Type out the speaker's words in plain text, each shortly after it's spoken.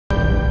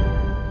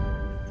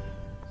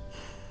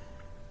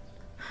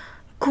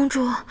公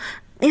主，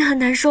您很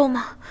难受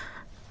吗？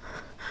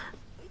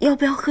要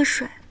不要喝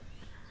水？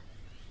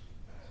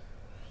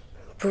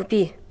不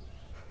必。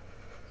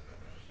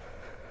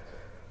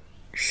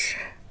是。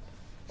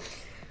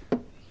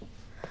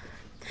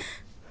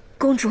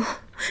公主，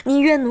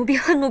您怨奴婢、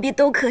恨奴婢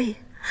都可以，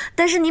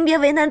但是您别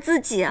为难自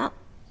己啊。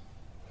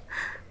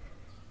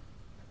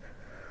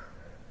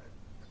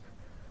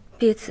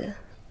婢子，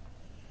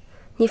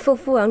你奉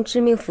父王之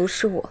命服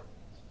侍我，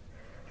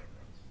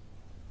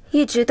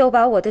一直都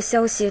把我的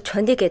消息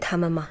传递给他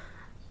们吗？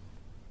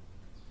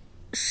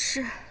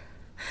是。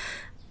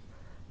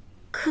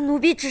可奴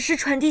婢只是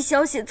传递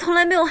消息，从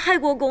来没有害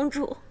过公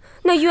主。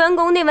那玉安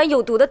宫那碗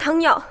有毒的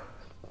汤药，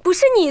不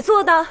是你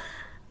做的？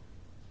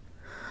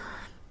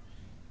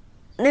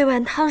那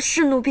碗汤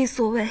是奴婢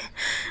所为，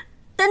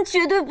但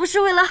绝对不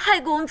是为了害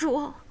公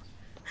主。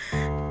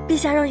陛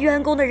下让玉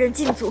安宫的人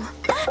禁足，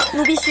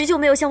奴婢许久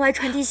没有向外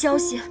传递消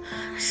息，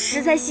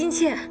实在心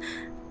切，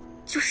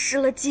就失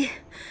了计，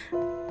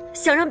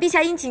想让陛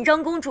下因紧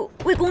张公主，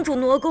为公主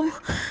挪宫。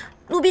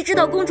奴婢知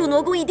道公主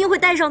挪宫一定会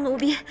带上奴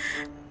婢。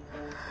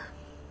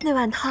那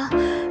碗汤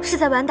是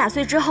在碗打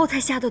碎之后才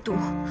下的毒。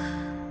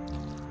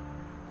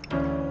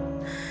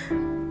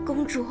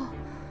公主，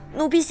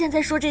奴婢现在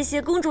说这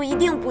些，公主一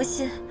定不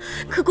信。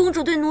可公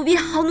主对奴婢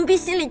好，奴婢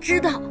心里知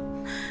道。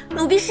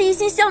奴婢是一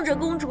心向着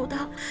公主的。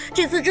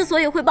这次之所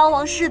以会帮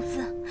王世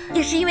子，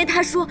也是因为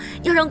他说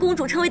要让公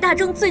主成为大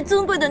征最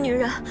尊贵的女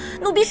人。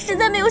奴婢实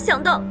在没有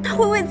想到他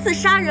会为此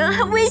杀人，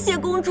还威胁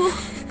公主。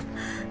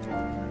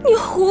你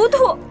糊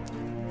涂！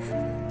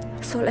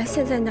索兰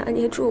现在拿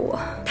捏住我，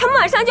他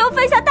马上就要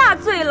犯下大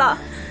罪了。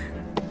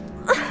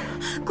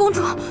公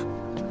主，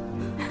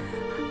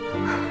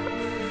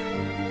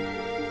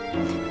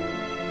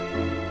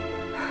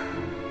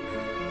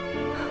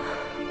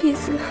婢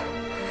子，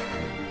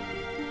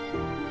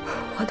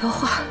我的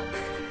话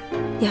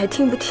你还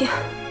听不听？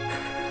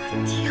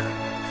听。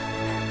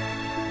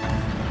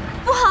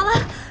不好了，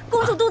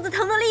公主肚子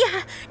疼得厉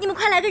害，你们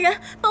快来个人，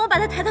帮我把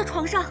她抬到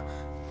床上。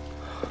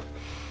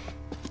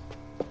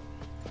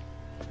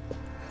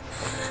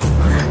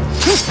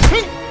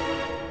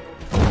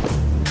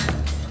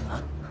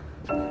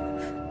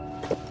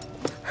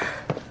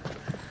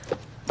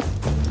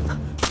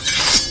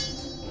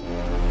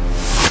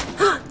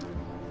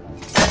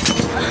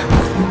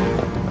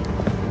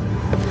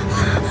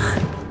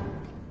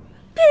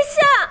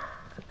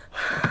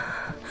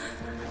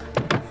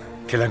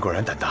铁兰果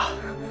然胆大，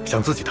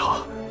想自己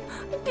逃。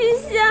陛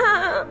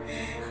下，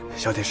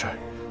小点声，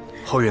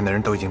后院的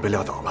人都已经被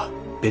撂倒了，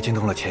别惊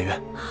动了前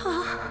院。好。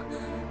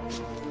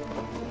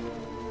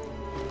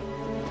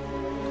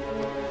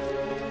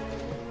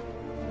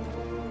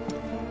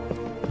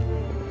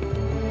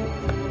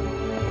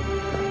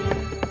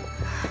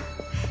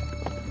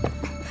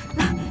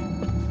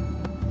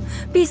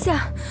陛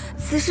下，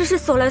此事是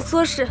索兰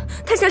唆使，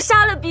他想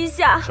杀了陛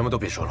下。什么都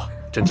别说了，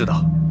朕知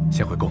道，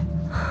先回宫。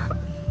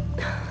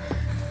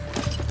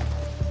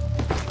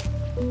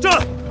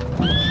站！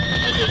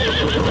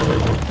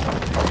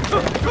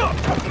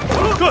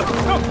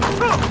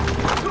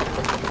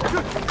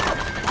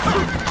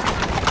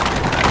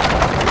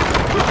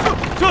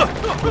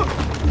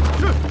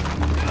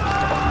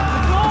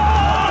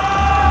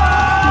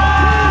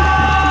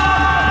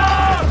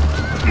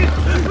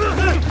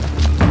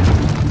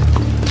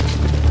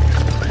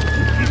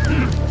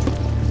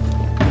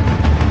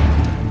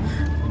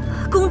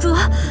公主，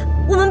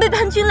我们被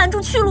叛军拦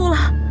住去路了。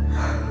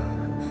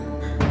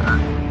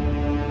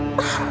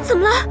怎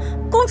么了，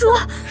公主？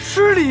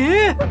失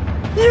礼！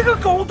你个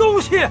狗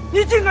东西，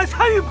你竟敢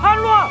参与叛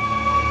乱！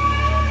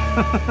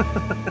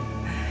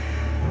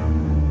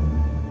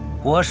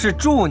我是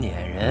祝辇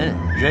人，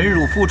忍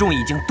辱负重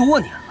已经多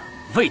年了，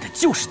为的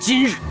就是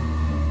今日。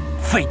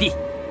废帝，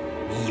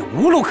你已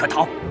无路可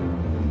逃，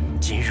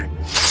今日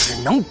你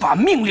只能把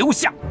命留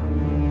下。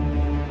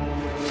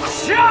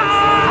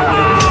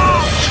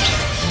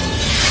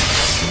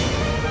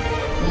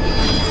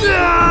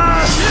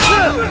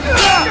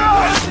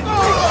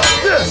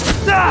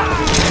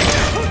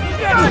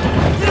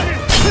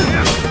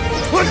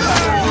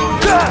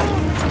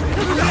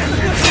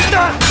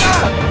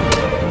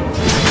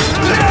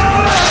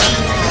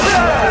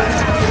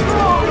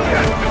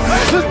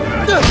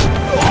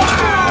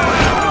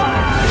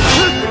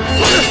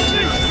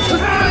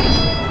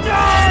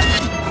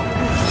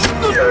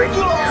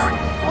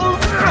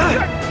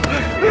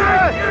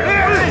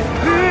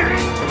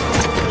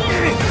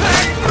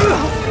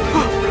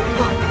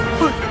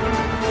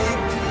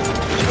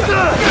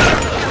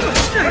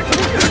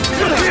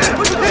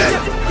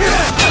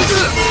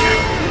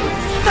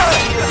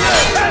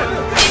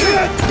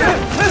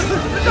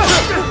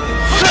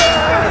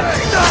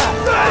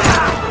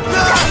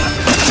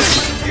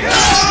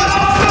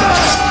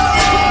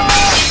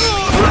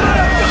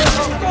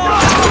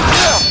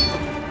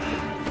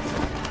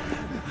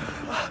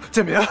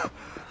建明，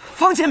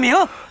方建明，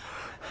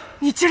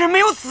你竟然没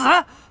有死！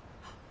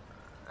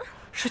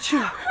是去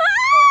了。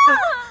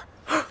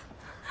公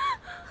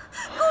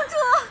主，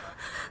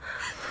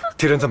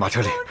敌人在马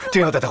车里，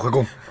正要带他回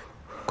宫。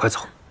快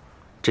走，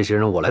这些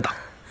人我来打。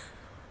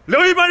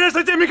留一半人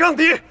随贱民抗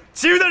敌，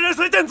其余的人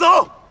随剑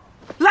走。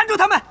拦住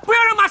他们，不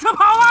要让马车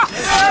跑啊！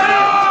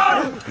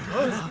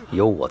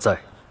有我在，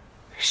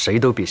谁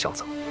都别想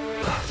走。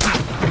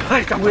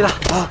哎，掌柜的，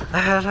来，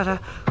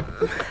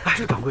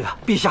哎，掌柜的，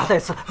陛下在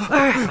此。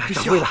哎，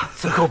掌柜的，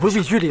此刻不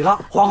必拘礼了，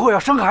皇后要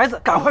生孩子，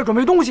赶快准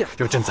备东西。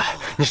有朕在，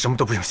你什么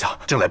都不用想，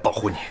朕来保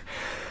护你。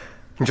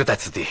你就在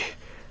此地，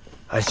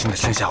安心的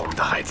生下我们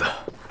的孩子。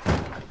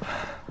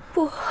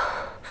不，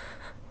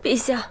陛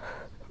下，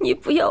你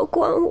不要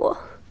管我，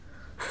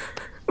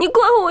你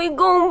管我一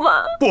公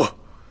吧。不，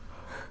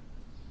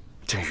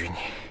朕与你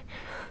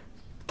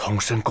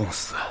同生共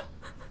死。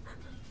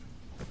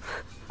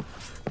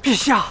陛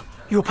下，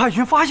有叛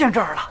军发现这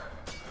儿了。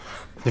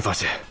你放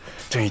心，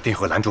朕一定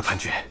会拦住叛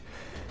军。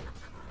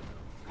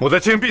母德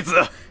清婢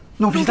子，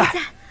奴婢在。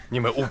你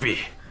们务必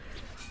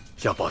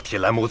要保提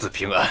兰母子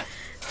平安。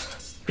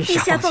陛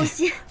下放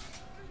心。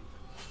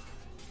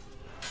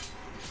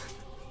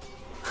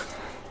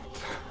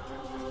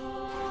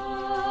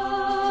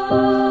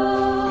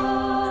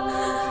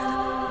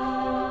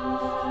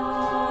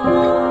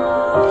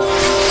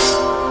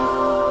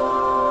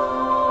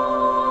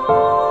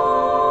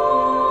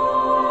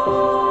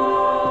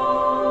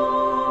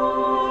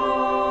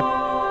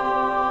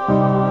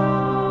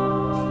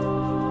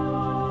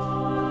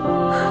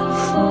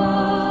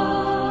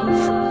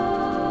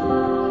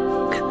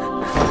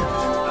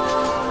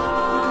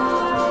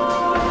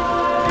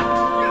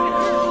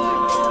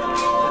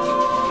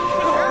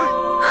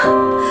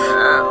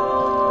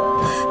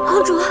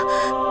公主，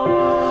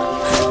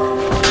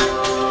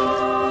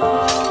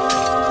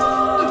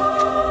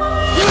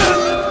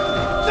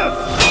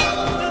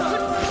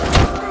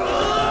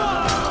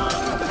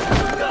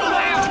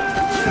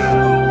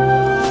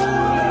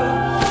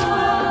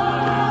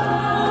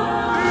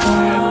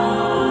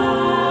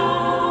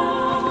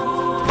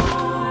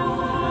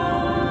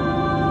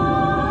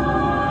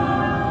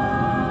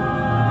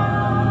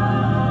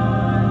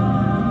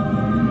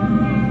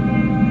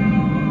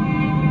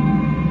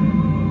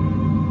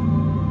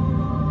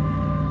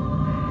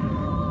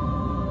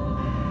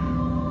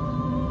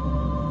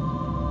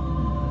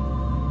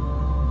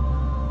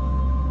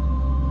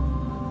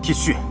铁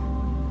旭，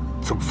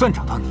总算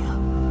找到你了。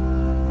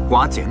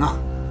寡姐呢？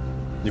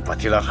你把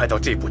提兰害到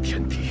这步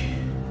田地，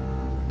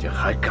你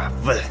还敢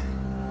问？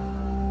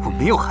我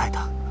没有害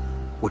他，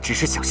我只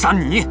是想杀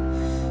你。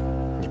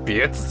你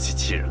别自欺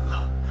欺人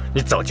了，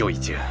你早就已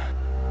经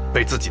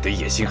被自己的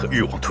野心和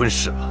欲望吞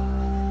噬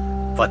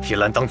了，把提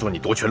兰当做你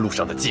夺权路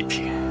上的祭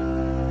品。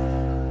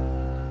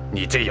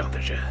你这样的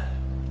人，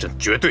朕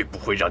绝对不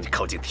会让你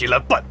靠近提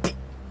兰半步。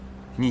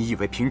你以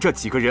为凭这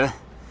几个人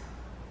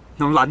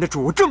能拦得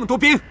住我这么多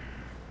兵？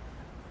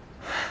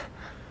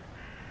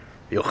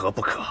有何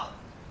不可？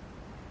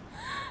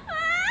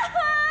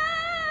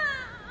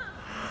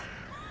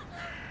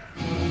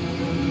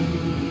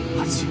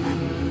阿姐，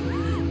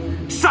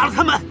杀了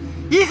他们，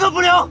一个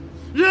不留！